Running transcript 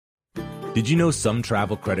Did you know some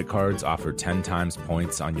travel credit cards offer 10 times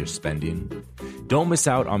points on your spending? Don't miss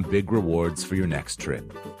out on big rewards for your next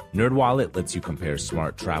trip. NerdWallet lets you compare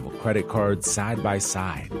smart travel credit cards side by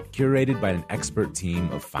side, curated by an expert team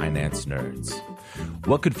of finance nerds.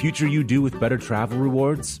 What could future you do with better travel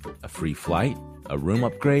rewards? A free flight? A room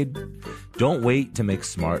upgrade? Don't wait to make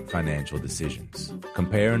smart financial decisions.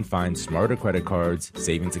 Compare and find smarter credit cards,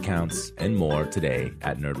 savings accounts, and more today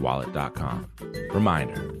at nerdwallet.com.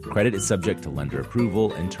 Reminder, credit is subject to lender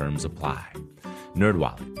approval and terms apply.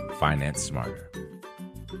 NerdWallet, finance smarter.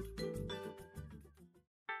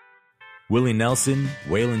 Willie Nelson,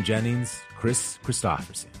 Waylon Jennings, Chris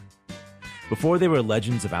Christopherson. Before they were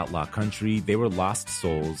legends of outlaw country, they were lost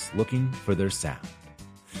souls looking for their sound.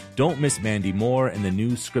 Don't miss Mandy Moore and the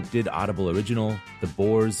new scripted Audible original, The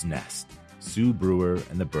Boar's Nest, Sue Brewer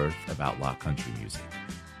and the Birth of Outlaw Country Music.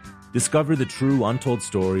 Discover the true untold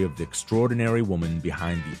story of the extraordinary woman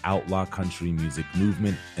behind the outlaw country music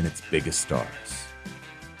movement and its biggest stars.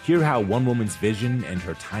 Hear how one woman's vision and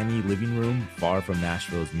her tiny living room, far from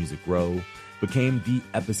Nashville's Music Row, became the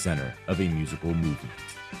epicenter of a musical movement.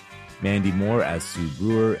 Mandy Moore as Sue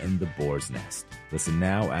Brewer in The Boar's Nest. Listen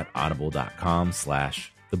now at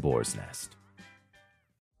audible.com/The Boar's Nest.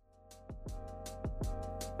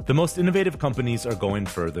 The most innovative companies are going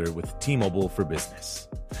further with T-Mobile for Business.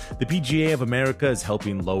 The PGA of America is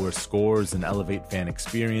helping lower scores and elevate fan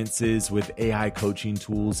experiences with AI coaching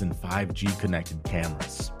tools and 5G connected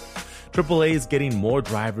cameras. AAA is getting more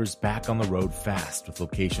drivers back on the road fast with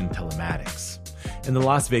location telematics. And the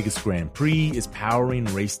Las Vegas Grand Prix is powering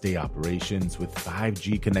race day operations with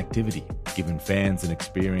 5G connectivity, giving fans an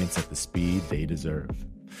experience at the speed they deserve.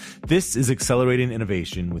 This is accelerating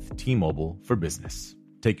innovation with T-Mobile for Business.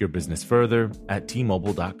 Take your business further at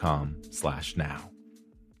T-Mobile.com/now.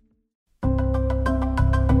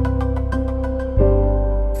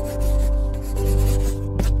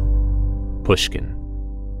 Pushkin.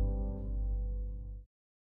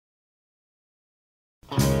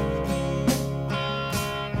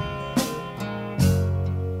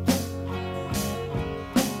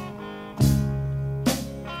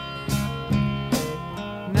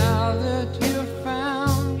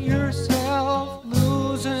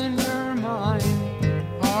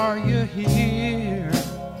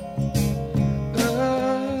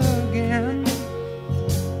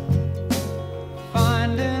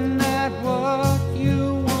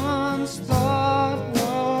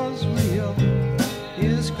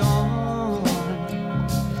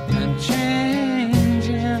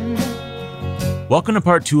 Welcome to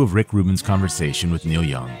part 2 of Rick Rubin's conversation with Neil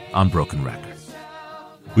Young on Broken Record.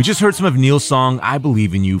 We just heard some of Neil's song, I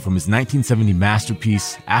Believe in You, from his 1970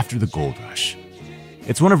 masterpiece, After the Gold Rush.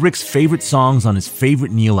 It's one of Rick's favorite songs on his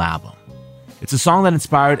favorite Neil album. It's a song that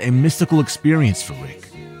inspired a mystical experience for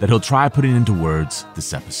Rick that he'll try putting into words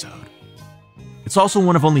this episode. It's also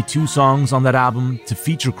one of only 2 songs on that album to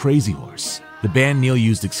feature Crazy Horse, the band Neil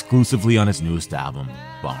used exclusively on his newest album,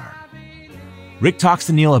 Barn. Rick talks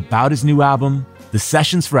to Neil about his new album, the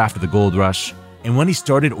sessions for After the Gold Rush, and when he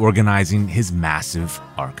started organizing his massive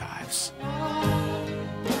archives.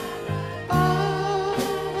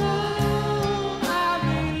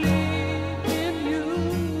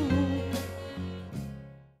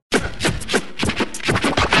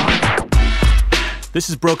 This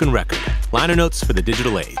is Broken Record, liner notes for the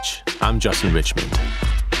digital age. I'm Justin Richmond.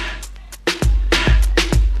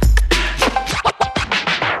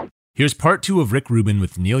 Here's part 2 of Rick Rubin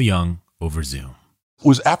with Neil Young over Zoom.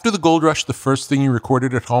 Was After the Gold Rush the first thing you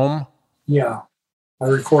recorded at home? Yeah, I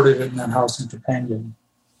recorded it in that house in Topanga.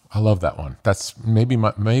 I love that one. That's maybe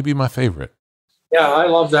my favorite. Yeah, I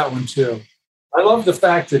love that one too. I love the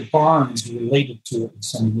fact that Barnes related to it in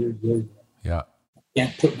some weird way. Yeah. I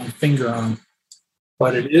can't put my finger on it,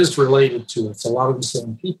 but it is related to it. It's a lot of the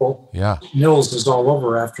same people. Yeah. Mills is all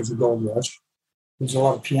over After the Gold Rush. There's a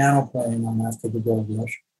lot of piano playing on After the Gold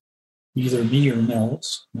Rush. Either me or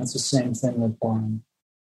Mills. That's the same thing with Barnes.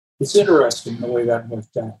 It's interesting the way that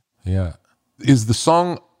worked out. Yeah. Is the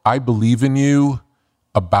song I Believe in You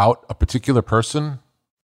about a particular person?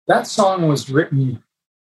 That song was written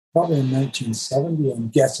probably in 1970, I'm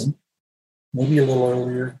guessing, maybe a little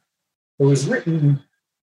earlier. It was written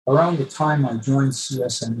around the time I joined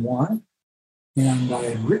CSNY, and I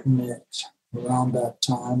had written it around that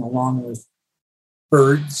time along with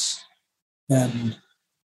Birds, and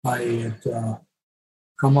I had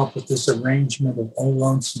come up with this arrangement of Oh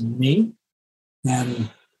Lonesome Me,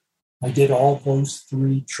 and I did all those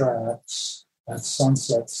 3 tracks at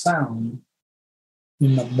Sunset Sound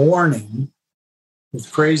in the morning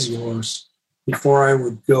with Crazy Horse before I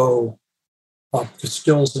would go up to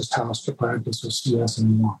Stills' house to practice with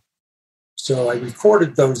CSNY. So I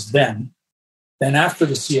recorded those then. Then after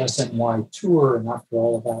the CSNY tour and after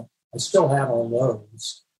all of that, I still had all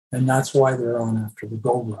those. And that's why they're on After the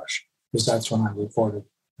Gold Rush, because that's when I recorded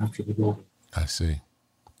After the Gold Rush. I see.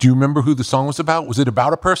 Do you remember who the song was about? Was it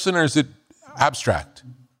about a person or is it abstract?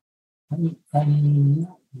 I'm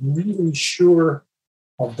not really sure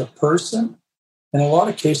of the person. In a lot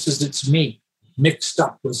of cases, it's me mixed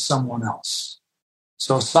up with someone else.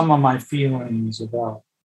 So some of my feelings about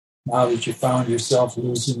now that you found yourself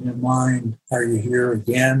losing your mind, are you here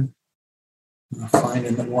again?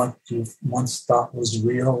 Finding that what you once thought was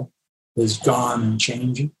real is gone and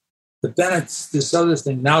changing. But then it's this other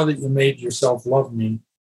thing. Now that you made yourself love me,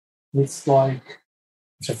 it's like,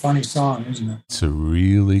 it's a funny song, isn't it? It's a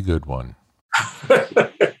really good one.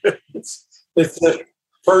 it's a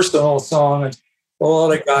personal song. A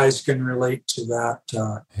lot of guys can relate to that.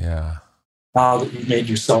 Yeah. Now that you made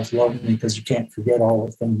yourself love me, because you can't forget all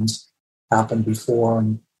the things happened before.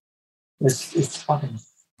 And it's funny.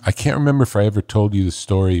 I can't remember if I ever told you the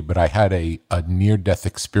story, but I had a near-death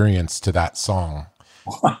experience to that song.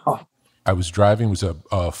 Wow. I was driving, it was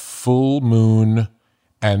a full moon,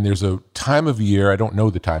 and there's a time of year, I don't know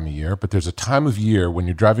the time of year, but there's a time of year when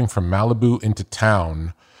you're driving from Malibu into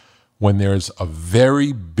town when there's a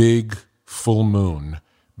very big full moon,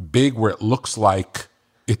 big where it looks like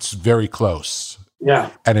it's very close. Yeah.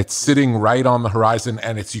 And it's sitting right on the horizon,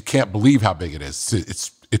 and you can't believe how big it is.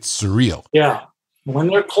 It's surreal. Yeah. When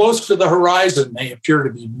they're close to the horizon, they appear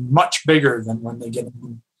to be much bigger than when they get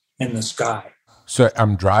in the sky. So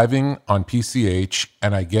I'm driving on PCH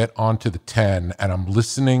and I get onto the 10 and I'm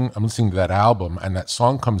listening to that album and that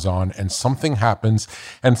song comes on and something happens.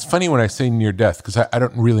 And it's funny when I say near death because I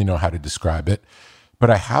don't really know how to describe it, but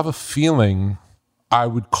I have a feeling, I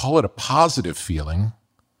would call it a positive feeling.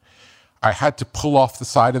 I had to pull off the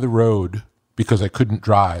side of the road because I couldn't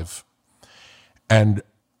drive. And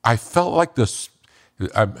I felt like this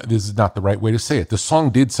is not the right way to say it. The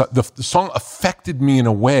song the song affected me in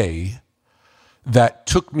a way that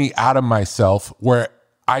took me out of myself, where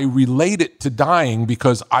I relate it to dying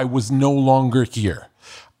because I was no longer here.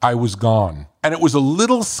 I was gone. And it was a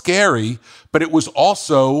little scary, but it was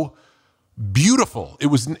also beautiful. It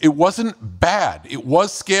wasn't bad. It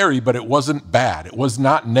was scary, but it wasn't bad. It was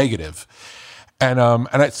not negative. And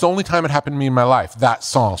it's the only time it happened to me in my life, that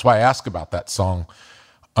song. That's why I ask about that song.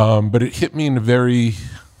 But it hit me in a very,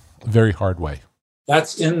 very hard way.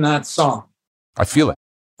 That's in that song. I feel it.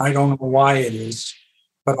 I don't know why it is,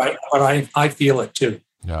 but I feel it too.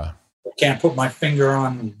 Yeah. I can't put my finger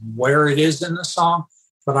on where it is in the song,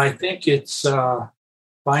 but I think it's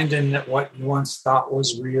finding that what you once thought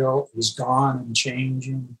was real is gone and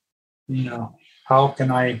changing. You know, how can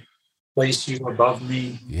I place you above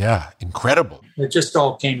me? Yeah, incredible. It just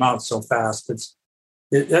all came out so fast.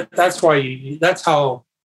 That's how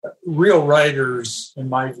real writers, in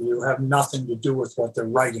my view, have nothing to do with what they're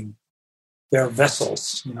writing. They're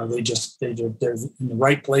vessels. You know, they're in the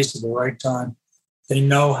right place at the right time. They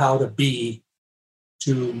know how to be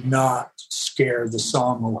to not scare the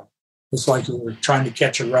song away. It's like you were trying to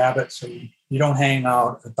catch a rabbit, so you don't hang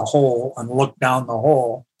out at the hole and look down the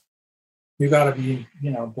hole. You got to be,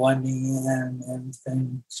 blending in and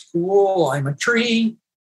things. Cool. I'm a tree.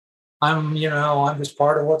 I'm just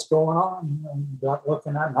part of what's going on. I'm not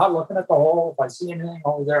looking at the hole. If I see anything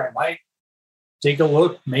over there, I might take a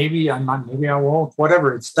look. Maybe I won't.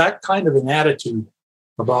 Whatever. It's that kind of an attitude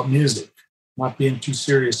about music, not being too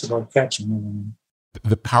serious about catching anything.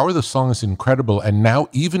 The power of the song is incredible. And now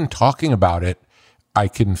even talking about it, I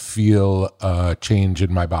can feel a change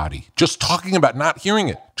in my body. Just talking about, not hearing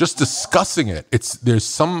it, just discussing it.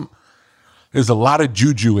 There's a lot of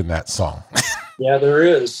juju in that song. Yeah, there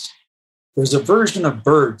is. There's a version of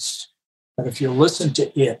Birds that if you listen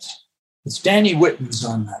to it's Danny Whitman's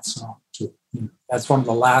on that song too. That's one of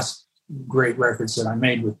the last great records that I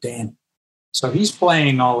made with Danny. So he's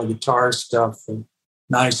playing all the guitar stuff and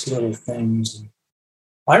nice little things.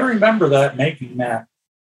 I remember making that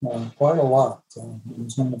quite a lot. It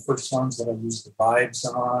was one of the first songs that I used the vibes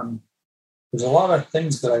on. There's a lot of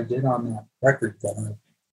things that I did on that record that I've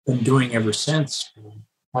been doing ever since,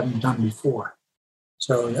 I hadn't done before.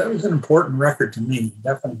 So that was an important record to me,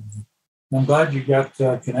 definitely. I'm glad you got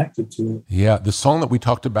connected to it. Yeah, the song that we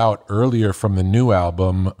talked about earlier from the new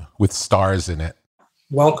album with stars in it.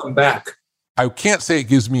 Welcome Back. I can't say it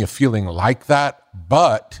gives me a feeling like that,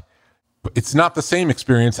 but it's not the same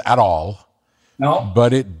experience at all. No.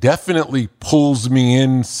 But it definitely pulls me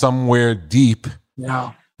in somewhere deep.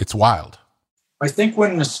 Yeah. It's wild. I think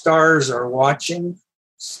when the stars are watching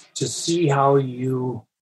to see how you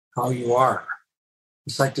are,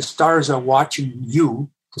 it's like the stars are watching you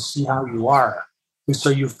to see how you are. And so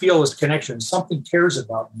you feel this connection. Something cares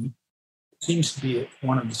about me. It seems to be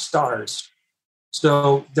one of the stars.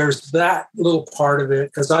 So there's that little part of it,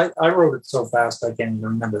 because I wrote it so fast I can't even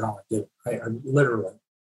remember how I did it. I literally,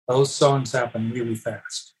 those songs happen really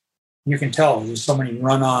fast. You can tell there's so many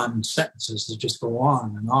run-on sentences that just go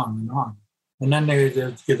on and on and on. And then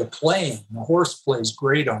the playing, the horse plays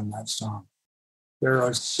great on that song.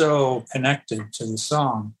 They're so connected to the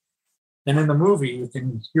song. And in the movie, you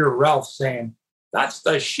can hear Ralph saying, "That's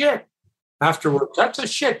the shit." Afterwards, "That's the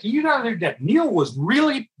shit. You know that Neil was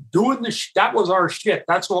really doing the that was our shit.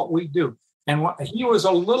 That's what we do." And he was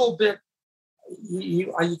a little bit,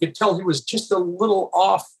 you could tell he was just a little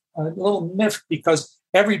off, a little miffed, because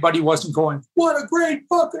everybody wasn't going, "What a great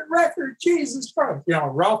fucking record, Jesus Christ."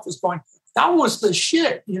 Ralph was going, "That was the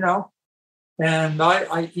shit," And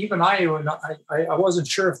I wasn't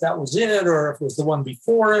sure if that was it or if it was the one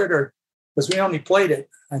before it, or because we only played it.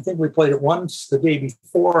 I think we played it once the day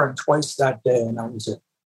before and twice that day, and that was it.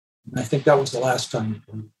 And I think that was the last time we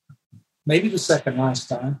played it. Maybe the second last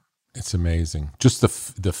time. It's amazing. Just the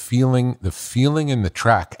feeling in the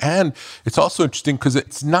track. And it's also interesting because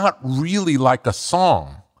it's not really like a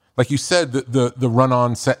song. Like you said, the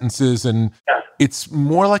run-on sentences, and it's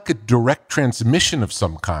more like a direct transmission of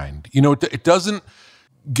some kind. It doesn't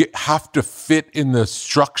have to fit in the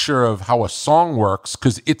structure of how a song works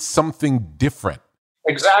because it's something different.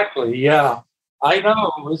 Exactly, yeah. I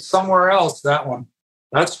know. It's somewhere else, that one.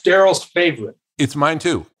 That's Daryl's favorite. It's mine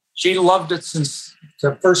too. She loved it since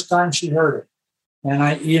the first time she heard it. And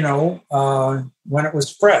when it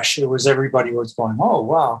was fresh, everybody was going, "Oh,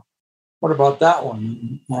 wow. What about that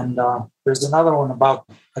one?" And there's another one about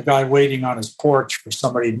a guy waiting on his porch for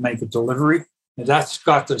somebody to make a delivery. And that's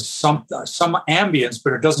got some ambience,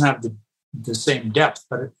 but it doesn't have the same depth.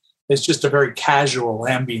 But it's just a very casual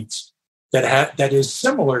ambience that is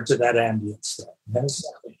similar to that ambience.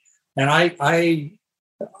 And I,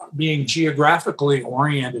 being geographically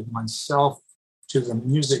oriented myself to the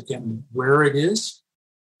music and where it is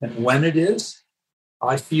and when it is,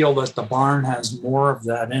 I feel that the barn has more of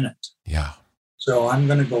that in it. Yeah. So I'm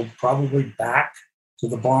going to go probably back to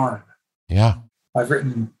the barn. Yeah. I've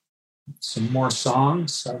written some more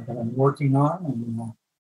songs that I'm working on.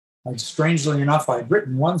 And strangely enough, I'd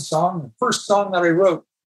written one song, the first song that I wrote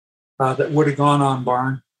that would have gone on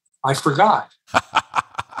barn. I forgot. I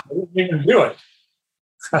didn't even do it.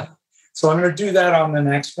 So I'm going to do that on the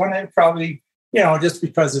next one. And probably, just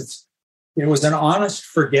because it was an honest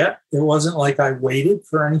forget. It wasn't like I waited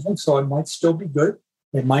for anything, so it might still be good.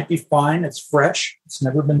 It might be fine. It's fresh. It's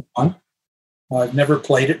never been done. I've never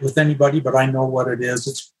played it with anybody, but I know what it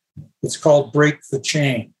is. It's called Break the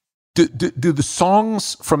Chain. Do the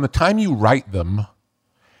songs, from the time you write them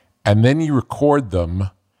and then you record them,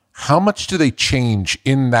 how much do they change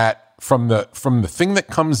in that, from the thing that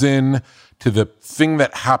comes in to the thing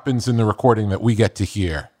that happens in the recording that we get to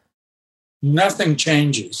hear? Nothing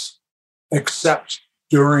changes except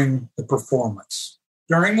during the performance.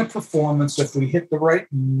 During the performance, if we hit the right,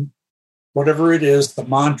 whatever it is, the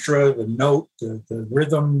mantra, the note, the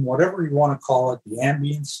rhythm, whatever you want to call it, the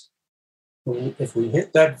ambience, if we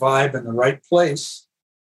hit that vibe in the right place,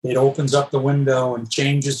 it opens up the window and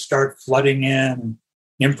changes start flooding in, and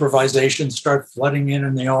improvisations start flooding in,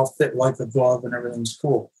 and they all fit like a glove, and everything's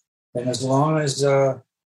cool. And as long as I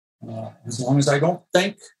don't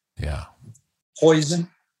think, poison,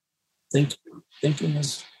 thinking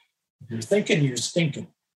is, if you're thinking, you're stinking.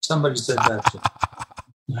 Somebody said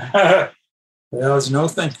that. There's no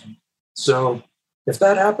thinking. So if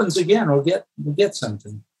that happens again, we'll get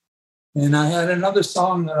something. And I had another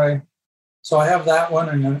song I have that one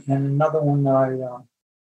and another one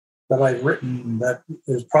that I've written that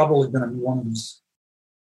is probably going to be one of these.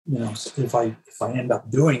 If I end up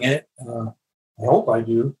doing it, I hope I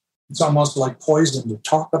do. It's almost like poison to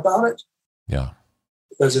talk about it. Yeah.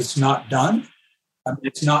 Because it's not done.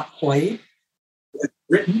 It's not played. It's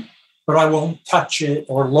written, but I won't touch it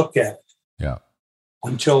or look at it. Yeah.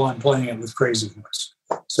 Until I'm playing it with Crazy Horse.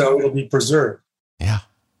 So it'll be preserved. Yeah.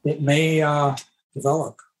 It may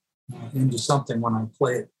develop into something when I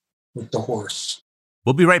play it with the horse.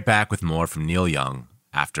 We'll be right back with more from Neil Young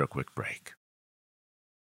after a quick break.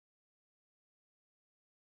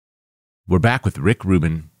 We're back with Rick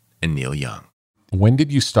Rubin and Neil Young. When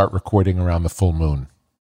did you start recording around the full moon?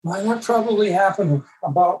 Well, that probably happened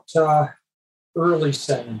about early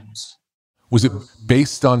 70s. Was it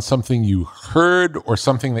based on something you heard or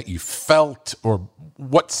something that you felt, or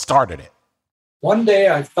what started it? One day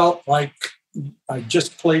I felt like I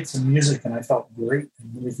just played some music and I felt great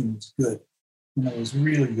and everything was good. And it was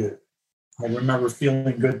really good. I remember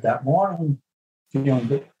feeling good that morning. feeling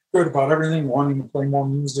good about everything, wanting to play more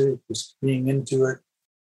music, just being into it,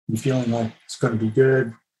 and feeling like it's going to be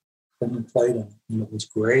good. Then we played and it was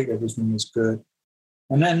great. Everything was good.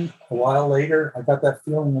 And then a while later, I got that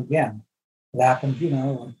feeling again. It happened,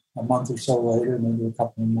 a month or so later, maybe a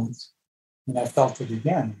couple of months. And I felt it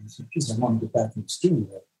again. I said, geez, I want to get back in the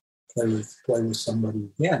studio, play with somebody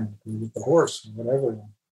again, play with the horse or whatever.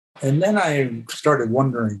 And then I started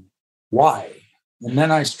wondering why. And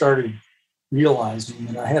then I started realizing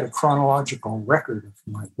that I had a chronological record of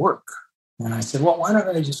my work. And I said, well, why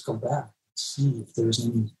don't I just go back and see if there's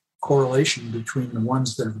any correlation between the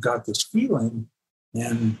ones that have got this feeling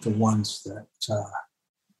and the ones that,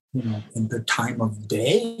 in the time of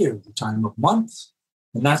day or the time of month.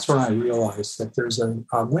 And that's when I realized that there's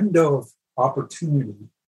a window of opportunity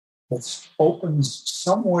that opens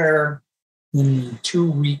somewhere in the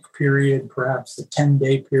 2-week period, perhaps the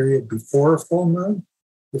 10-day period before a full moon.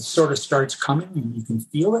 It sort of starts coming and you can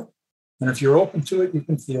feel it. And if you're open to it, you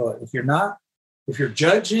can feel it. If you're not, if you're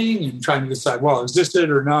judging and trying to decide, well, is this it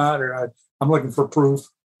or not? Or I'm looking for proof.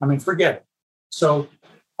 Forget it. So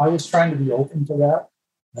I was trying to be open to that.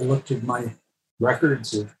 I looked at my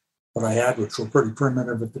records of what I had, which were pretty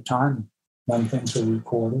primitive at the time, when things were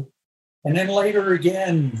recorded. And then later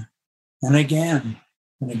again and again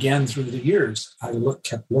and again through the years, I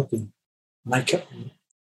kept looking. And I kept,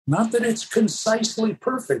 not that it's concisely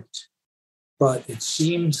perfect, but it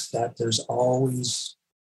seems that there's always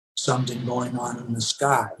something going on in the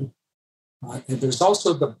sky. And there's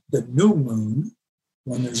also the new moon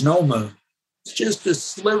when there's no moon. It's just a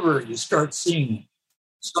sliver, you start seeing it.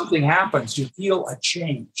 Something happens, you feel a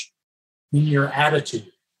change in your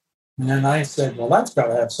attitude. And then I said, well, that's got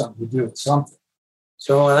to have something to do with something.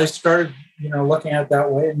 So I started, looking at it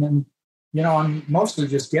that way. And then, I'm mostly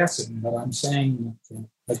just guessing, but I'm saying that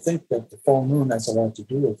I think that the full moon has a lot to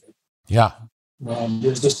do with it. Yeah.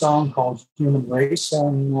 There's a song called Human Race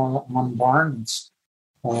on Barnes.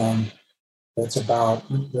 That's about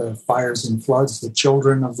the fires and floods, the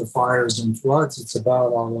children of the fires and floods. It's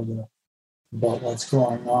about all of about what's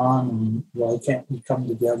going on and why can't we come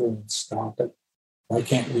together and stop it? Why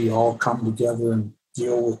can't we all come together and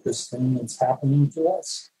deal with this thing that's happening to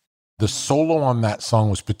us? The solo on that song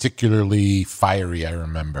was particularly fiery, I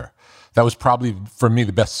remember. That was probably, for me,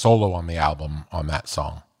 the best solo on the album on that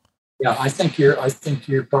song. Yeah, I think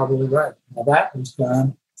you're probably right. Now that was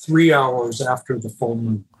done 3 hours after the full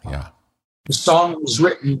moon. Yeah. The song was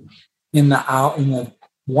written in the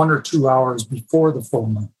 1 or 2 hours before the full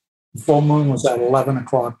moon. The full moon was at 11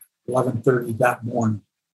 o'clock, 11:30 that morning.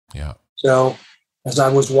 Yeah. So as I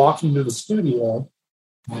was walking to the studio,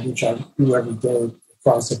 which I do every day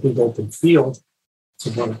across a big open field, it's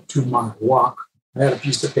about a 2-mile walk, I had a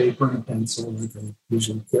piece of paper and a pencil like I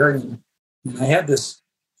usually carry. And I had this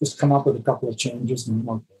just come up with a couple of changes and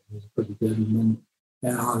it was pretty good. And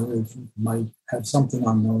then I might have something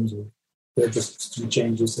on those, or they're just some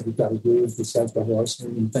changes that we got to do besides the horse. I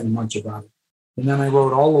didn't think much about it. And then I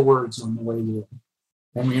wrote all the words on the way there.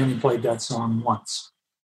 And we only played that song once.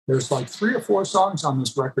 There's like 3 or 4 songs on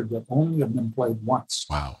this record that only have been played once.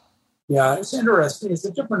 Wow. Yeah, it's interesting. It's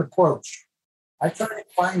a different approach. I try to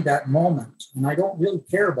find that moment, and I don't really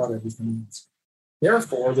care about everything else.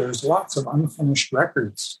 Therefore, there's lots of unfinished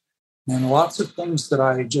records and lots of things that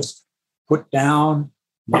I just put down,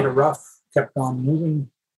 made a rough, kept on moving,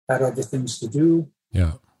 had other things to do.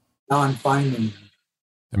 Yeah. Now I'm finding them.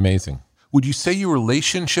 Amazing. Would you say your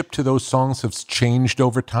relationship to those songs has changed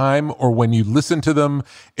over time? Or when you listen to them,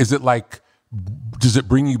 is it like, does it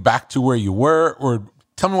bring you back to where you were? Or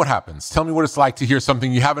tell me what happens. Tell me what it's like to hear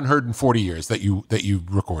something you haven't heard in 40 years that you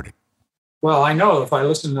recorded. Well, I know if I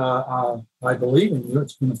listen to I Believe in You,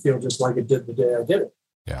 it's going to feel just like it did the day I did it.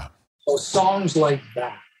 Yeah. So songs like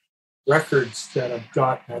that, records that have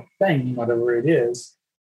got that thing, whatever it is,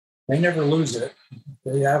 they never lose it.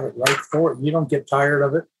 They have it right for it. You don't get tired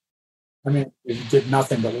of it. I mean, if you did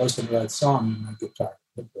nothing but listen to that song, you might get tired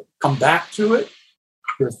of it. But come back to it,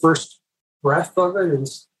 your first breath of it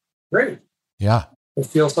is great. Yeah. It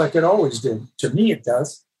feels like it always did. To me, it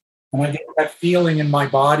does. And I get that feeling in my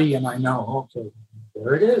body, and I know, okay,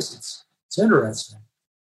 there it is. It's interesting.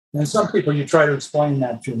 And some people, you try to explain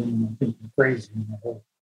that to them, and they think you're crazy.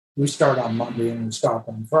 We start on Monday and we stop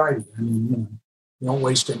on Friday. I mean, you don't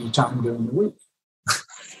waste any time during the week.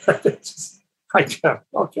 I go,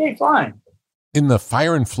 okay, fine. In the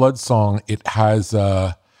Fire and Flood song, it has,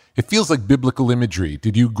 it feels like biblical imagery.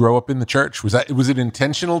 Did you grow up in the church? Was it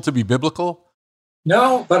intentional to be biblical?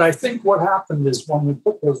 No, but I think what happened is when we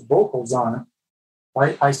put those vocals on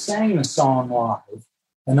it, I sang the song live,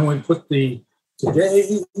 and then we put the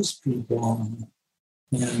Today's People on.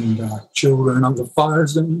 and Children of the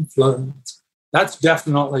Fires and Floods. That's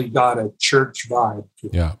definitely got a church vibe to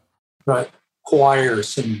it. Yeah. But choir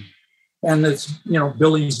singing. And it's,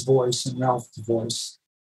 Billy's voice and Ralph's voice,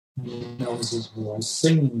 Nels's voice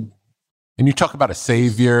singing. And you talk about a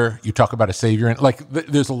savior. And like,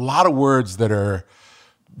 there's a lot of words that are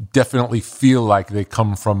definitely feel like they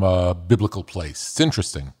come from a biblical place. It's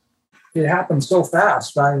interesting. It happened so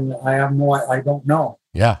fast. I don't know.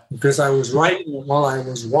 Yeah. Because I was writing it while I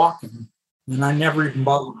was walking, and I never even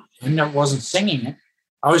bothered. I wasn't singing it.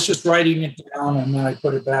 I was just writing it down, and then I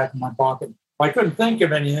put it back in my pocket. If I couldn't think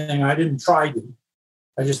of anything, I didn't try to.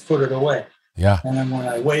 I just put it away. Yeah. And then when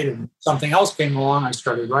I waited, something else came along, I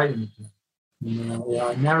started writing it.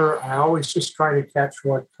 I always just try to catch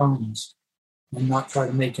what comes and not try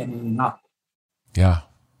to make anything up. Yeah.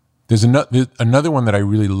 There's another one that I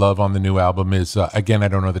really love on the new album is, again, I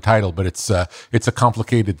don't know the title, but it's a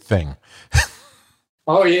complicated thing.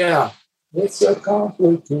 Oh, yeah. It's a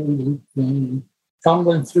complicated thing.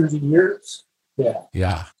 Tumbling through the years. Yeah.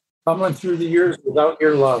 Yeah. Tumbling through the years without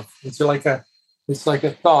your love. It's like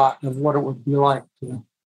a thought of what it would be like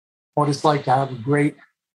what it's like to have a great,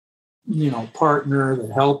 partner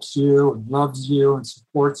that helps you and loves you and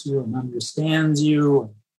supports you and understands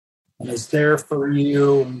you and is there for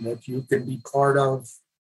you, and that you can be part of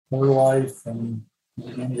her life and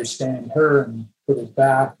understand her and put it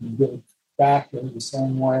back and give it back in the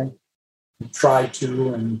same way. And try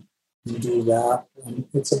to and do that. And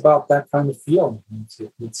it's about that kind of feeling.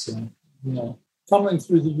 It's tumbling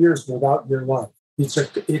through the years without your love.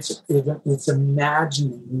 It's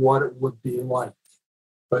imagining what it would be like,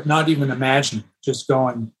 but not even imagining, just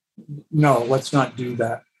going, no, let's not do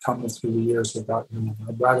that, tumbling through the years without your love.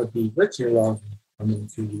 I'd rather be with your love than tumbling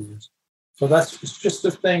through the years. So it's just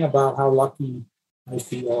a thing about how lucky I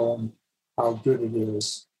feel and how good it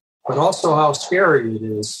is, but also how scary it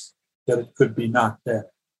is that it could be not there,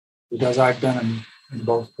 because I've been in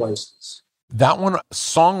both places. That one,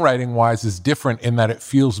 songwriting-wise, is different in that it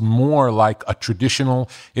feels more like a traditional,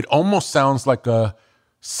 it almost sounds like a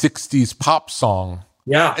 60s pop song.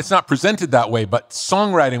 Yeah. It's not presented that way, but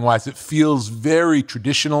songwriting-wise, it feels very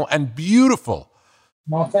traditional and beautiful.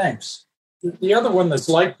 Well, thanks. The other one that's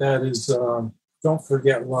like that is Don't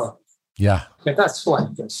Forget Love. Yeah. Okay, that's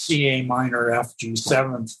like the C, A minor, F, G,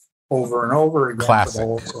 7th over and over again. Classic. For the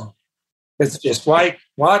whole song. It's just like,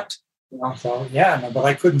 what? But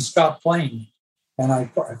I couldn't stop playing. And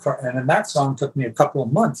and that song took me a couple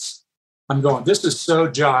of months. I'm going, this is so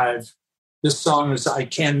jive. This song is,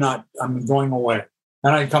 I'm going away.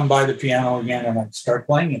 And I'd come by the piano again and I'd start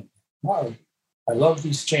playing it. Wow, I love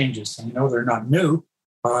these changes. I know they're not new,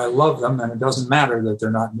 but I love them. And it doesn't matter that they're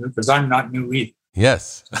not new because I'm not new either.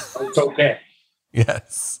 Yes. So it's okay.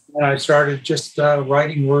 Yes. And I started just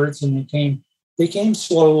writing words, and they came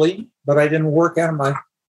slowly, but I didn't work at them.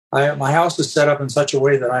 My house is set up in such a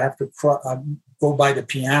way that I have to go by the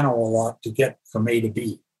piano a lot to get from A to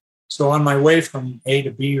B. So on my way from A to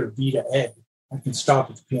B or B to A, I can stop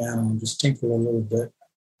at the piano and just tinkle a little bit.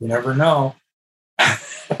 You never know.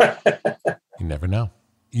 You never know.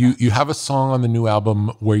 You have a song on the new album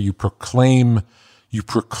where you proclaim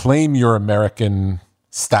your American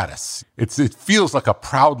status. It feels like a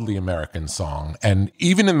proudly American song. And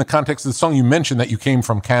even in the context of the song, you mentioned that you came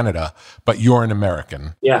from Canada, but you're an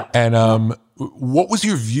American. Yeah. And what was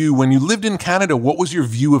your view when you lived in Canada? What was your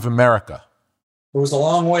view of America? It was a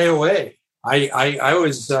long way away. I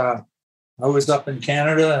was up in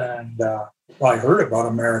Canada, and I heard about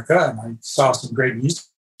America, and I saw some great music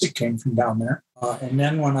came from down there. And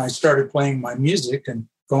then when I started playing my music and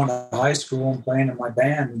going to high school and playing in my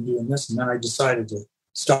band and doing this, and then I decided to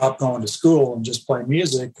stop going to school and just play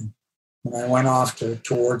music. And I went off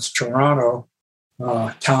towards Toronto,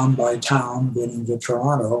 town by town, getting to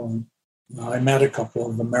Toronto. And I met a couple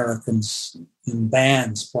of Americans in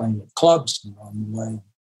bands playing at clubs along the way.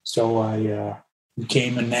 So I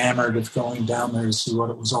became enamored of going down there to see what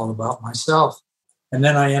it was all about myself. And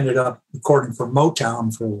then I ended up recording for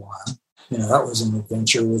Motown for a while. That was an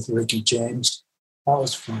adventure with Ricky James. That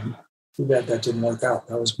was fun. Too bad that didn't work out.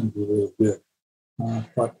 That was going to be really good.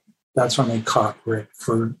 But that's when they caught Rick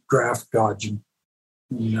for draft dodging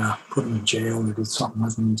and put him in jail. They did something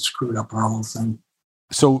with him and screwed up our whole thing.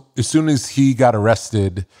 So as soon as he got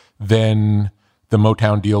arrested, then the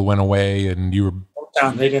Motown deal went away, and you were...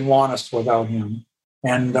 Motown, they didn't want us without him.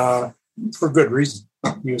 And for good reason.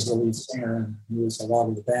 He was the lead singer, and he was a lot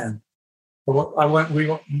of the band. But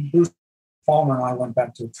Bruce Palmer and I went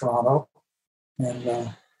back to Toronto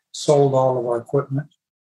and sold all of our equipment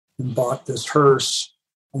and bought this hearse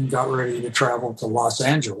and got ready to travel to Los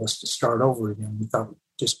Angeles to start over again. We thought we'd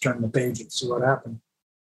just turn the page and see what happened.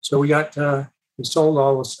 So we sold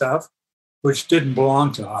all the stuff, which didn't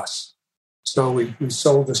belong to us. So we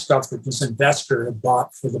sold the stuff that this investor had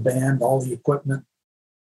bought for the band, all the equipment.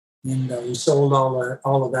 And we sold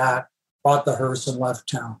all of that, bought the hearse and left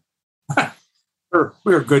town.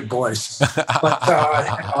 we were good boys.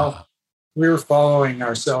 But we were following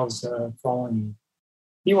ourselves,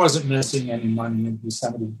 he wasn't missing any money. And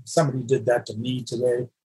somebody did that to me today,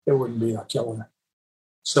 it wouldn't be a killer.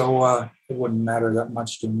 So it wouldn't matter that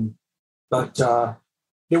much to me. But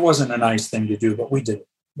it wasn't a nice thing to do, but we did it.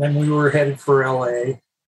 Then we were headed for LA.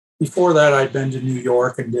 Before that, I'd been to New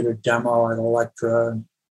York and did a demo at Elektra and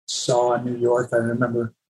saw New York. I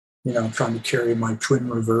remember, trying to carry my twin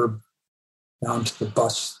reverb down to the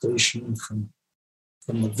bus station from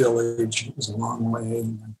the village. It was a long way,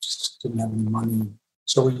 and I just didn't have any money.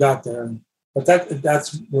 So we got there. But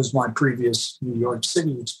that was my previous New York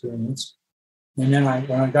City experience. And then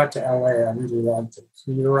when I got to LA, I really liked it.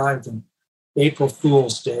 So we arrived on April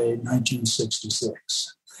Fool's Day,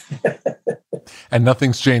 1966. And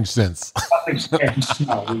nothing's changed since. Nothing's changed.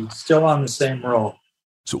 No, we're still on the same road.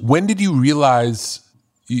 So when did you realize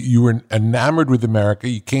you were enamored with America?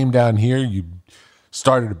 You came down here, you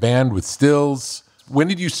started a band with Stills. When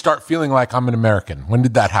did you start feeling like I'm an American? When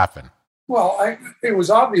did that happen? Well, it was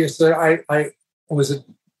obvious that I was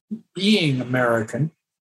being American.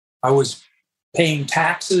 I was paying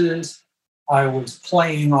taxes. I was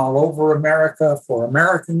playing all over America for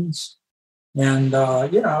Americans. And,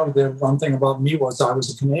 the one thing about me was I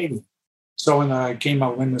was a Canadian. So when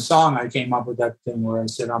in the song, I came up with that thing where I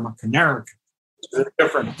said, I'm a Canarican. It's a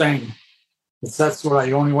different thing. That's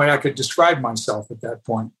the only way I could describe myself at that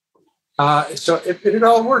point. So it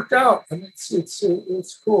all worked out, and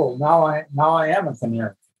it's cool. Now I am a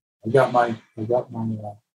Canarian. I got my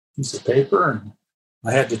piece of paper, and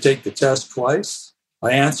I had to take the test twice.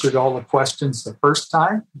 I answered all the questions the first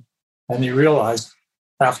time, and they realized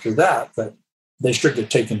after that they should have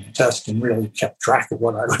taken the test and really kept track of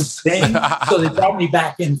what I was saying. So they brought me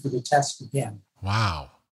back in for the test again. Wow.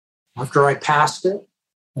 After I passed it,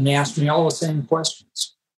 and they asked me all the same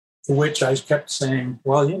questions, to which I kept saying,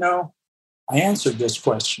 well, I answered this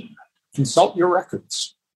question. Consult your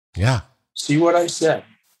records. Yeah. See what I said.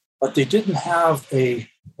 But they didn't have a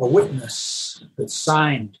witness that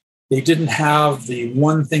signed. They didn't have the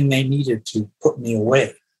one thing they needed to put me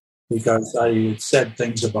away, because I had said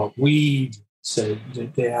things about weed.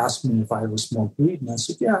 They asked me if I ever smoked weed, and I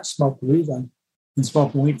said, yeah, I smoked weed. I've been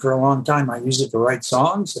smoking weed for a long time. I use it to write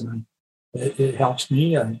songs, and it helps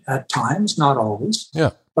me at times, not always.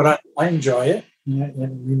 Yeah. But I enjoy it. It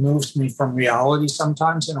removes me from reality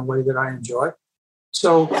sometimes in a way that I enjoy.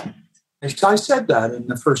 So I said that in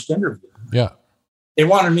the first interview. Yeah. They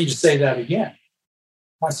wanted me to say that again.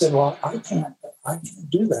 I said, well, I can't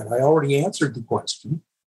do that. I already answered the question.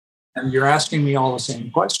 And you're asking me all the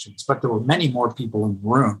same questions. But there were many more people in the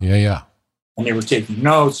room. Yeah. And they were taking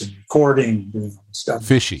notes and recording and doing all this stuff.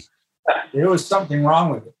 Fishy. There was something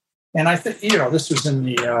wrong with it. And I think, this was in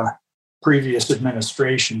the previous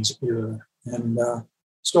administration's era. And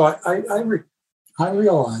so I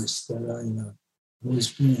realized that I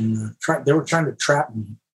was being they were trying to trap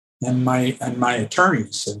me. And my attorney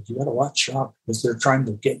said, you got to watch out, because they're trying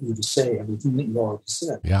to get you to say everything that you already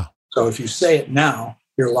said. Yeah. So if you say it now,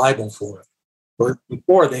 you're liable for it. But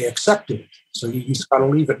before, they accepted it. So you just got to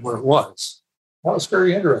leave it where it was. That was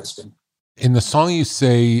very interesting. In the song you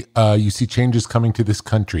say, you see changes coming to this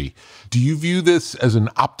country. Do you view this as an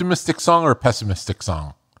optimistic song or a pessimistic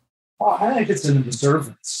song? Well, I think it's an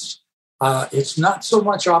observance. It's not so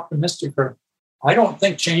much optimistic, or I don't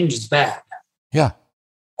think change is bad. Yeah.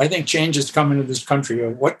 I think change is coming to this country, or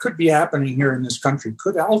what could be happening here in this country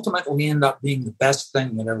could ultimately end up being the best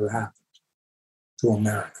thing that ever happened to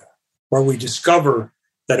America, where we discover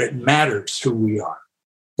that it matters who we are,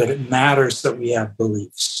 that it matters that we have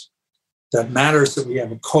beliefs, that matters that we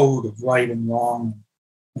have a code of right and wrong,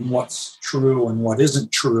 and what's true and what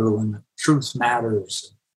isn't true, and that truth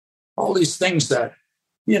matters. All these things that,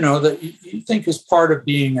 that you think is part of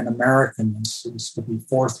being an American is to be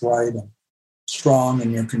forthright and strong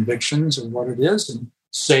in your convictions of what it is, and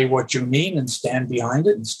say what you mean and stand behind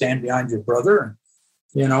it, and stand behind your brother,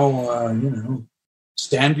 and,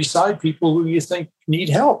 stand beside people who you think need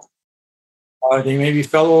help. They may be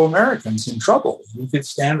fellow Americans in trouble. You could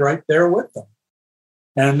stand right there with them.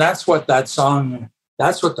 And that's what that song,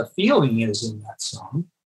 that's what the feeling is in that song.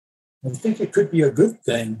 I think it could be a good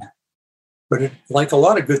thing, but like a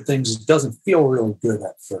lot of good things, it doesn't feel really good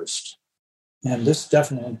at first. And this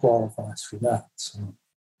definitely qualifies for that. So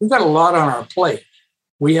we've got a lot on our plate.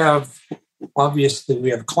 We have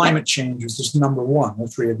climate change, which is number one,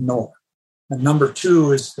 which we ignore. And number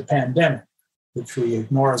two is the pandemic, which we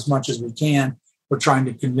ignore as much as we can. We're trying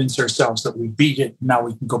to convince ourselves that we beat it. Now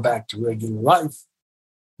we can go back to regular life,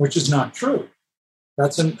 which is not true.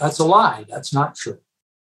 That's a lie. That's not true.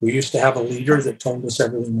 We used to have a leader that told us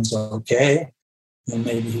everything was okay. And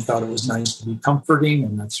maybe he thought it was nice to be comforting,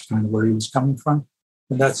 and that's kind of where he was coming from.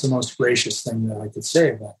 And that's the most gracious thing that I could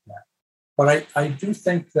say about that. But I do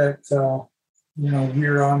think that,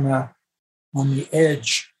 we're on the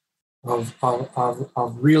edge of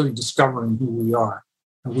really discovering who we are.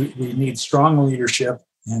 We need strong leadership,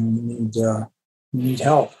 and we need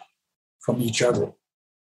help from each other.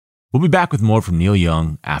 We'll be back with more from Neil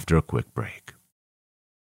Young after a quick break.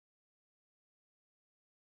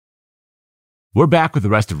 We're back with the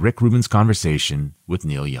rest of Rick Rubin's conversation with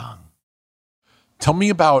Neil Young. Tell me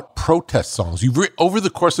about protest songs. Over the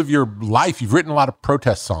course of your life, you've written a lot of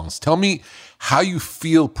protest songs. Tell me how you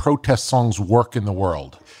feel protest songs work in the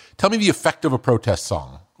world. Tell me the effect of a protest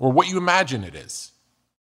song, or what you imagine it is.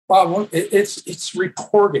 Well, it's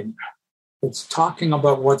reporting. It's talking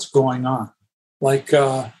about what's going on. Like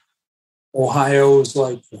Ohio is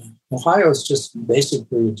just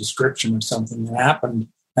basically a description of something that happened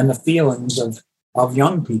and the feelings of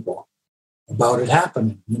young people about it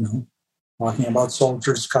happening, talking about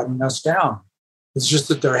soldiers cutting us down. It's just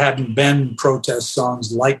that there hadn't been protest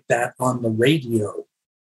songs like that on the radio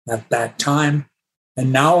at that time.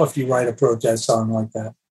 And now if you write a protest song like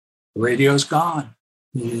that, the radio's gone.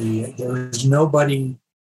 There's nobody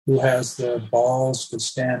who has the balls to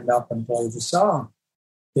stand up and play the song.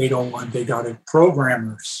 They got it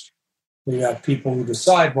programmers. They got people who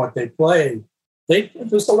decide what they play.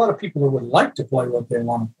 There's a lot of people who would like to play what they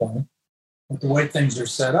want to play, but the way things are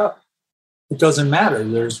set up, it doesn't matter.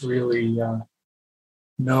 There's really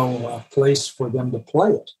no place for them to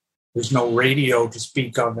play it. There's no radio to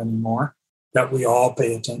speak of anymore that we all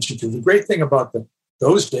pay attention to. The great thing about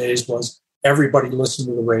those days was everybody listened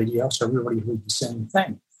to the radio, so everybody heard the same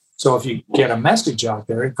thing. So if you get a message out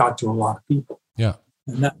there, it got to a lot of people. Yeah.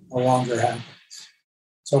 And that no longer happens.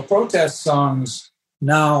 So protest songs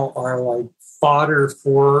now are like fodder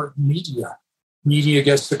for media. Media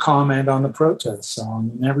gets to comment on the protest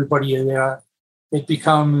song, and everybody, it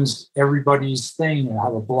becomes everybody's thing to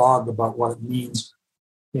have a blog about what it means,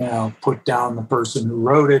 put down the person who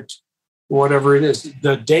wrote it, whatever it is.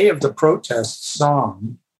 The day of the protest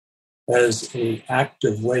song as an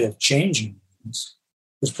active way of changing things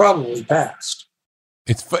is probably past.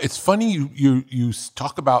 It's funny you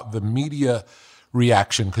talk about the media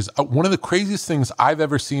reaction, because one of the craziest things I've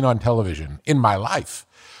ever seen on television in my life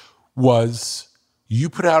was you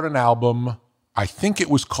put out an album, I think it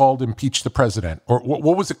was called Impeach the President, or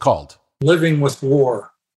what was it called? Living with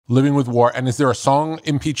War. Living with War. And is there a song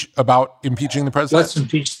about impeaching the president? Let's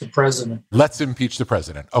Impeach the President. Let's Impeach the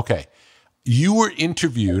President. Okay. You were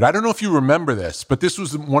interviewed. I don't know if you remember this, but this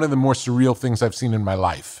was one of the more surreal things I've seen in my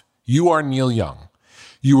life. You are Neil Young.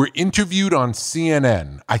 You were interviewed on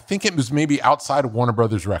CNN. I think it was maybe outside of Warner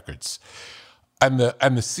Brothers Records. And the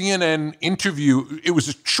CNN interview, it was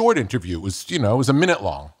a short interview. It was a minute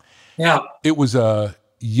long. Yeah. It was a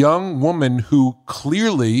young woman who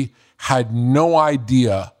clearly had no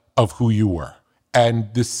idea of who you were.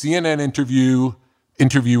 And the CNN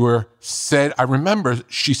interviewer said, I remember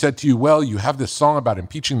she said to you, well, you have this song about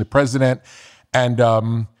impeaching the president. And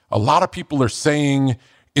a lot of people are saying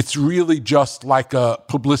it's really just like a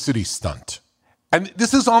publicity stunt. And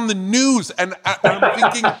this is on the news. And I'm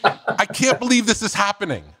thinking, I can't believe this is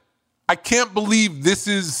happening. I can't believe this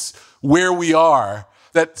is where we are,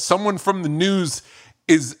 that someone from the news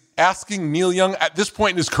is asking Neil Young at this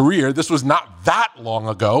point in his career, this was not that long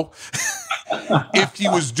ago, if he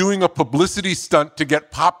was doing a publicity stunt to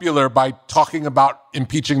get popular by talking about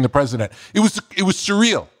impeaching the president. It was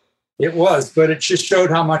surreal. It was, but it just showed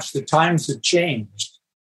how much the times had changed.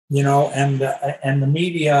 And the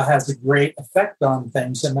media has a great effect on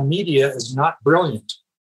things, and the media is not brilliant.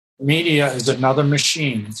 The media is another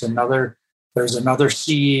machine. There's another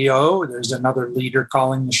CEO, there's another leader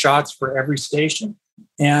calling the shots for every station.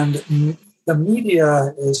 And the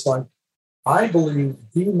media is, I believe,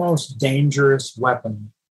 the most dangerous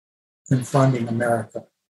weapon confronting America.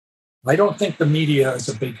 I don't think the media is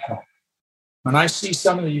a big help. When I see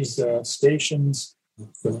some of these stations,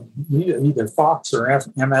 either Fox or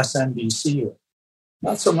MSNBC, or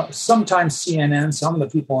not so much, sometimes CNN, some of the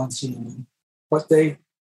people on CNN, but they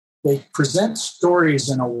present stories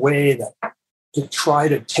in a way that to try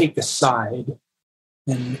to take a side,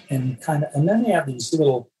 and then they have these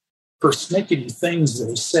little persnickety things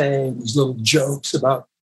they say, and these little jokes about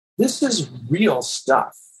this is real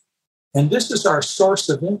stuff, and this is our source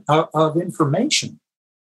of information.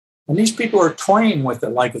 And these people are toying with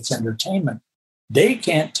it like it's entertainment. They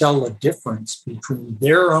can't tell the difference between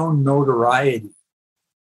their own notoriety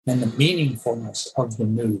and the meaningfulness of the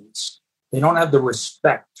news. They don't have the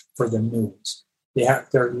respect for the news.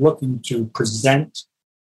 They're looking to present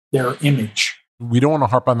their image. We don't want to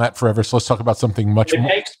harp on that forever, so let's talk about something much more.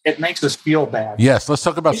 It makes us feel bad. Yes, let's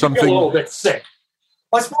talk about something. A little bit sick.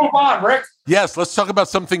 Let's move on, Rick. Yes, let's talk about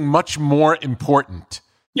something much more important.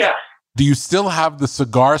 Yeah. Do you still have the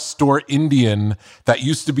cigar store Indian that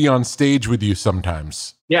used to be on stage with you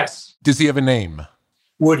sometimes? Yes. Does he have a name?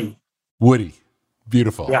 Woody. Woody.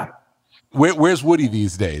 Beautiful. Yeah. Where's Woody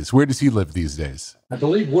these days? Where does he live these days? I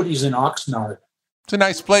believe Woody's in Oxnard. It's a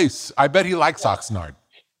nice place. I bet he likes Oxnard.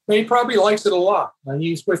 He probably likes it a lot.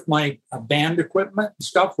 He's with my band equipment and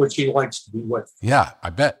stuff, which he likes to be with. Yeah, I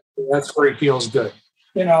bet. That's where he feels good.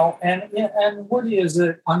 And Woody is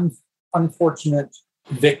an unfortunate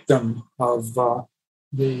victim of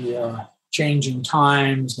the changing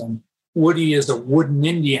times. And Woody is a wooden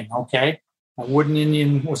Indian, okay? A wooden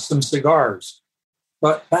Indian with some cigars.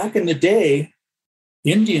 But back in the day,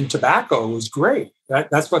 Indian tobacco was great.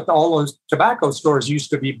 That's what all those tobacco stores used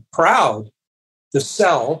to be proud to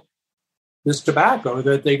sell, this tobacco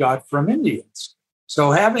that they got from Indians.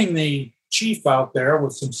 So having the chief out there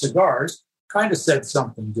with some cigars kind of said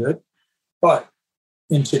something good. But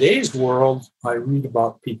in today's world, I read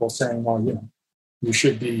about people saying, well, you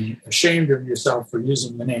should be ashamed of yourself for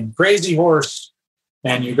using the name Crazy Horse,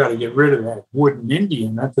 and you got to get rid of that wooden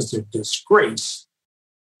Indian. That was a disgrace.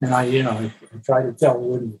 And I try to tell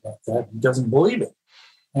Woody about that. He doesn't believe it.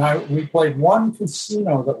 And we played one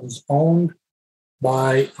casino that was owned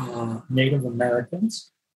by Native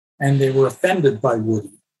Americans, and they were offended by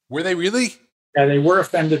Woody. Were they really? Yeah, they were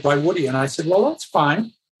offended by Woody. And I said, well, that's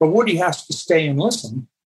fine, but Woody has to stay and listen.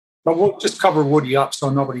 But we'll just cover Woody up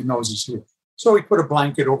so nobody knows he's here. So we put a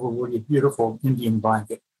blanket over Woody, a beautiful Indian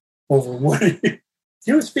blanket over Woody.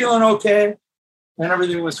 He was feeling okay, and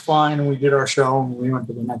everything was fine, and we did our show, and we went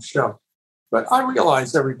to the next show. But I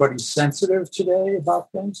realize everybody's sensitive today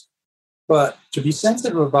about things. But to be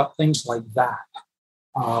sensitive about things like that,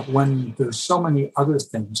 when there's so many other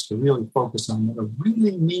things to really focus on that are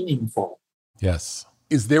really meaningful. Yes.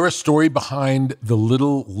 Is there a story behind the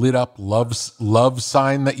little lit up love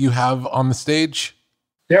sign that you have on the stage?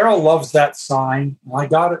 Daryl loves that sign. I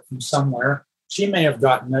got it from somewhere. She may have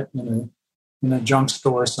gotten it in a junk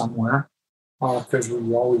store somewhere, because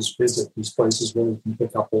we always visit these places where we can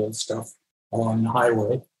pick up old stuff along the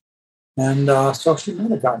highway. And so she may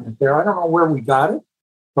have gotten it there. I don't know where we got it,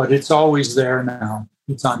 but it's always there now.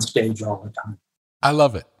 It's on stage all the time. I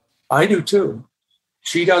love it. I do too.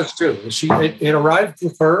 She does too. It arrived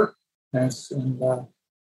with her, and it'll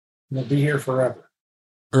be here forever.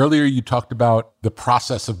 Earlier, you talked about the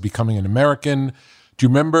process of becoming an American. Do you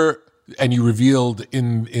remember, and you revealed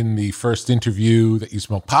in the first interview that you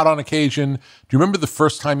smoked pot on occasion. Do you remember the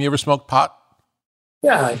first time you ever smoked pot?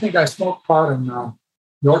 Yeah, I think I smoked pot in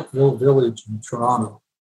Yorkville Village in Toronto,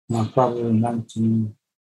 probably in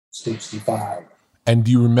 1965. And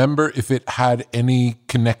do you remember if it had any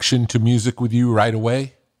connection to music with you right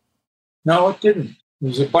away? No, it didn't. There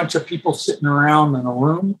was a bunch of people sitting around in a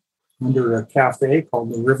room under a cafe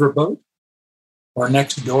called the Riverboat, or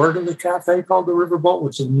next door to the cafe called the Riverboat,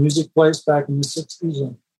 which is a music place back in the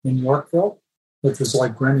 60s in Yorkville, which was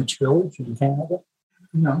like Greenwich Village in Canada.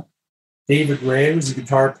 David Ray was a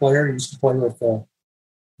guitar player. He used to play with a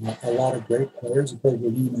lot of great players. He played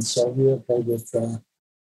with Eamon Sylvia, played with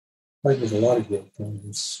a lot of great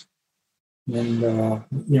players. And, a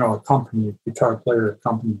guitar player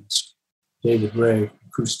accompanies David Ray,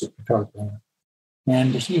 acoustic guitar player.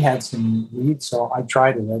 And he had some leads, so I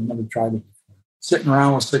tried it. I'd never tried it before. Sitting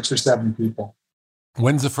around with 6 or 7 people.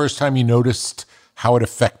 When's the first time you noticed how it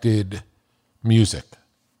affected music?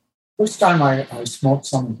 First time I smoked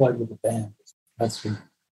some and played with a band.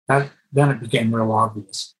 Then it became real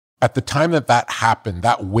obvious. At the time that happened,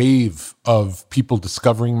 that wave of people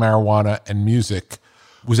discovering marijuana and music,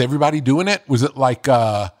 was everybody doing it? Was it like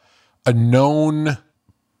a known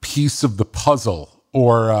piece of the puzzle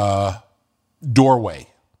or a doorway?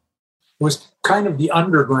 It was kind of the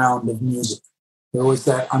underground of music. There was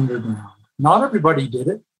that underground. Not everybody did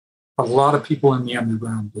it, but a lot of people in the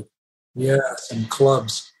underground did it. Yes, and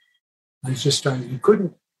clubs. I was just trying, it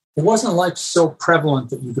wasn't like so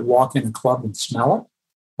prevalent that you could walk in a club and smell it. It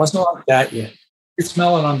wasn't like that yet. You could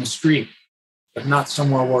smell it on the street, but not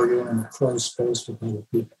somewhere where you're in a closed space with other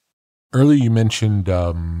people. Earlier you mentioned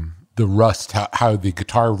the Rust, how the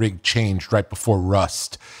guitar rig changed right before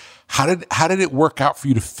Rust. How did it work out for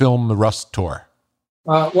you to film the Rust tour?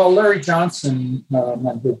 Well, Larry Johnson,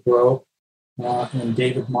 my big bro, and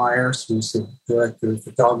David Myers, who's the director of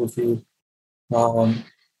photography, and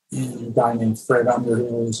a guy named Fred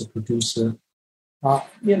Underhill, who's a producer.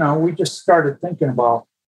 We just started thinking about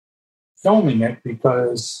filming it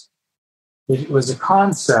because it was a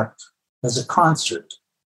concept as a concert.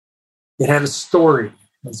 It had a story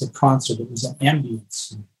as a concert. It was an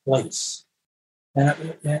ambience place.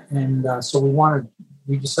 And so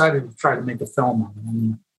we decided to try to make a film on it. I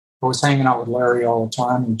mean, I was hanging out with Larry all the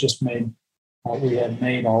time. We had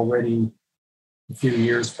made already a few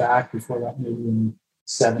years back, before that, maybe in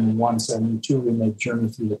 71, 72, we made Journey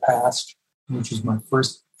Through the Past, which is my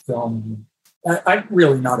first film. I'm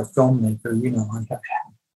really not a filmmaker.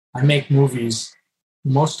 I make movies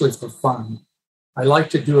mostly for fun. I like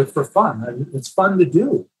to do it for fun. It's fun to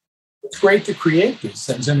do. It's great to create these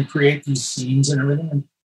things and create these scenes and everything.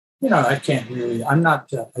 And, I can't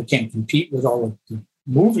compete with all of the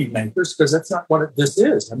movie makers because that's not what this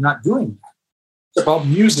is. I'm not doing that. It's about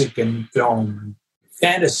music and film and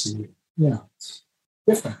fantasy. It's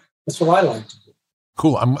different. That's what I like to do.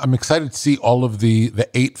 Cool. I'm excited to see all of the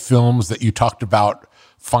 8 films that you talked about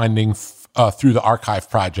finding through the archive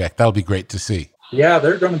project. That'll be great to see. Yeah,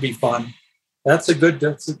 they're going to be fun. That's a good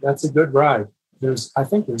ride. I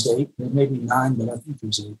think there's 8, maybe 9, but I think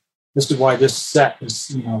there's 8. This is why this set is,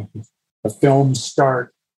 the films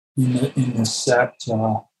start in the set,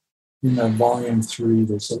 in the volume 3.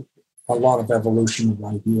 There's a lot of evolution of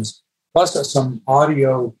ideas. Plus some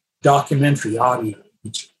documentary audio,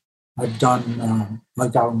 which I've done,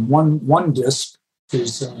 like on one disc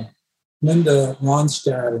is Linda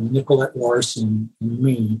Ronstadt and Nicolette Larson and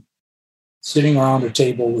me sitting around a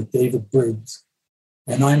table with David Briggs.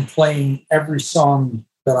 And I'm playing every song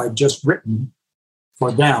that I've just written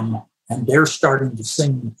for them. And they're starting to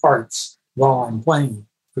sing the parts while I'm playing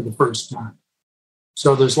for the first time.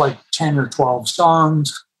 So there's like 10 or 12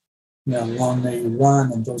 songs, Long May You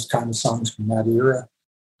Run and those kind of songs from that era.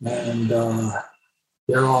 And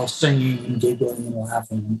they're all singing and giggling and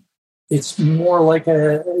laughing. It's more like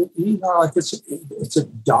it's a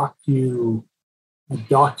docu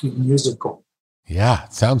musical. Yeah,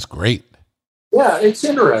 it sounds great. Yeah, it's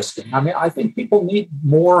interesting. I mean, I think people need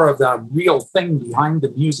more of that real thing behind the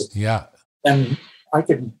music. Yeah. And I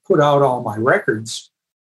can put out all my records,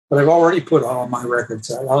 but I've already put all my records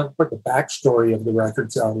out. I'll put the backstory of the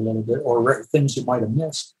records out a little bit, or things you might have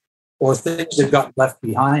missed, or things that got left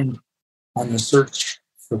behind on the search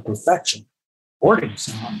for perfection. Recording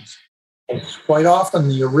sounds. It's quite often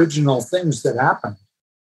the original things that happen.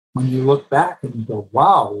 When you look back and you go,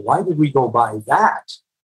 wow, why did we go by that?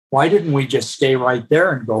 Why didn't we just stay right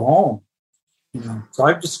there and go home? So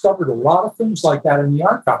I've discovered a lot of things like that in the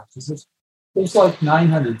archives. There's like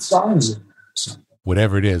 900 songs in there or something.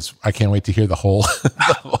 Whatever it is, I can't wait to hear the whole.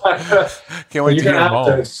 Can't wait to hear them all. You're going to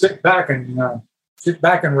have to sit back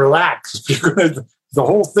and relax. The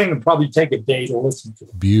whole thing would probably take a day to listen to.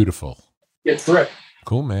 Beautiful. Get through it.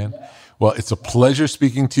 Cool, man. Well, it's a pleasure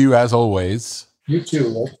speaking to you as always. You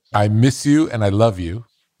too, Rick. I miss you and I love you.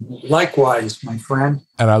 Likewise, my friend.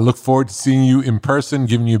 And I look forward to seeing you in person,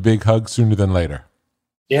 giving you a big hug sooner than later.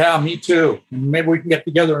 Yeah, me too. Maybe we can get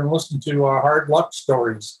together and listen to our Hard Luck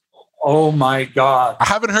stories. Oh my God! I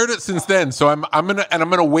haven't heard it since then, so I'm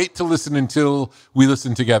gonna wait to listen until we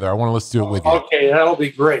listen together. I want to listen to it with you. Okay, that'll be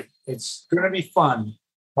great. It's gonna be fun.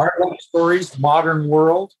 Hard Luck stories, modern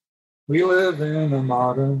world. We live in a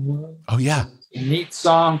modern world. Oh yeah, a neat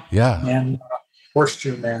song. Yeah, and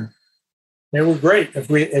Horseshoe Man. They were great.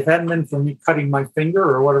 If it hadn't been for me cutting my finger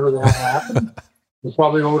or whatever the hell happened, we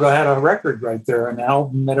probably would have had a record right there, an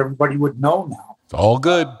album that everybody would know now. It's all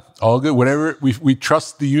good. All good. Whatever we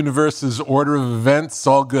trust the universe's order of events. It's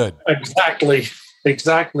all good. Exactly.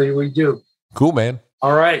 We do. Cool, man.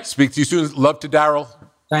 All right. Speak to you soon. Love to Daryl.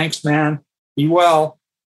 Thanks, man. Be well.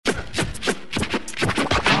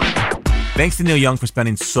 Thanks to Neil Young for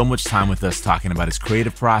spending so much time with us talking about his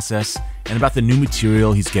creative process and about the new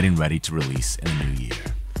material he's getting ready to release in the new year.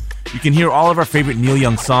 You can hear all of our favorite Neil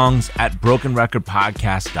Young songs at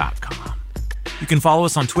BrokenRecordPodcast.com. You can follow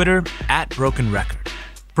us on Twitter at Broken Record.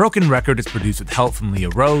 Broken Record is produced with help from Leah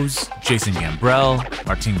Rose, Jason Gambrell,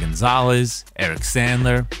 Martin Gonzalez, Eric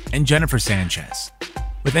Sandler, and Jennifer Sanchez,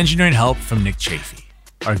 with engineering help from Nick Chafee.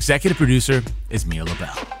 Our executive producer is Mia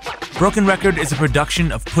LaBelle. Broken Record is a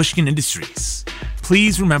production of Pushkin Industries.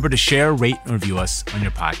 Please remember to share, rate, and review us on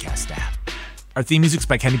your podcast app. Our theme music's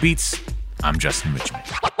by Kenny Beats. I'm Justin Richmond.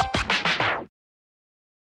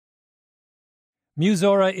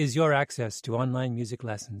 Musora is your access to online music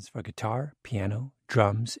lessons for guitar, piano,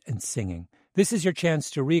 drums, and singing. This is your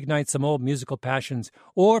chance to reignite some old musical passions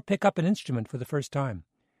or pick up an instrument for the first time.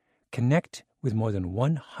 Connect with more than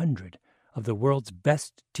 100 of the world's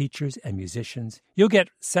best teachers and musicians. You'll get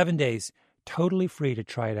 7 days totally free to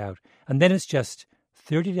try it out, and then it's just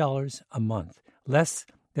 $30 a month, less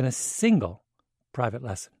than a single private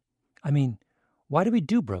lesson. I mean, why do we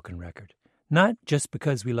do Broken Record? Not just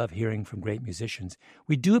because we love hearing from great musicians.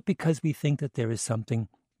 We do it because we think that there is something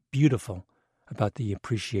beautiful about the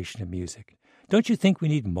appreciation of music. Don't you think we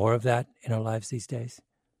need more of that in our lives these days?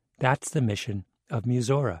 That's the mission of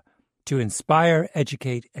Musora, to inspire,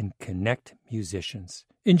 educate, and connect musicians.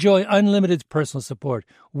 Enjoy unlimited personal support,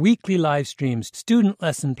 weekly live streams, student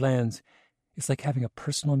lesson plans. It's like having a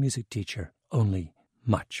personal music teacher, only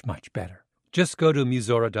much, much better. Just go to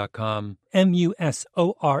Musora.com, Musora.com,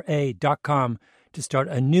 to start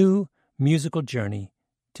a new musical journey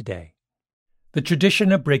today. The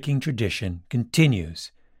tradition of breaking tradition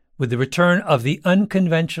continues with the return of the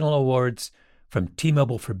Unconventional Awards from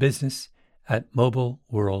T-Mobile for Business at Mobile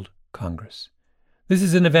World Congress. This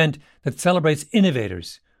is an event that celebrates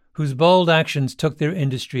innovators whose bold actions took their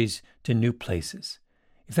industries to new places.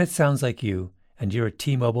 If that sounds like you and you're a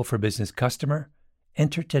T-Mobile for Business customer,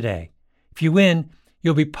 enter today. If you win,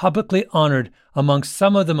 you'll be publicly honored amongst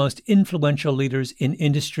some of the most influential leaders in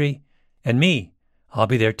industry. And me, I'll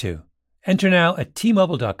be there too. Enter now at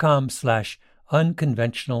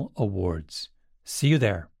T-Mobile.com/unconventional awards. See you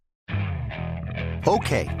there.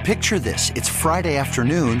 Okay, picture this. It's Friday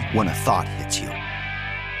afternoon when a thought hits you.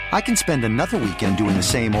 I can spend another weekend doing the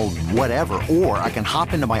same old whatever, or I can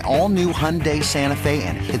hop into my all-new Hyundai Santa Fe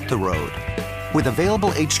and hit the road. With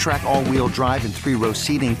available H-Track all-wheel drive and 3-row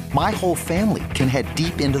seating, my whole family can head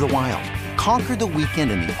deep into the wild. Conquer the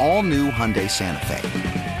weekend in the all-new Hyundai Santa Fe.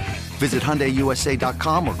 Visit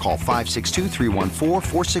HyundaiUSA.com or call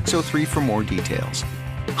 562-314-4603 for more details.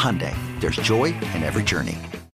 Hyundai, there's joy in every journey.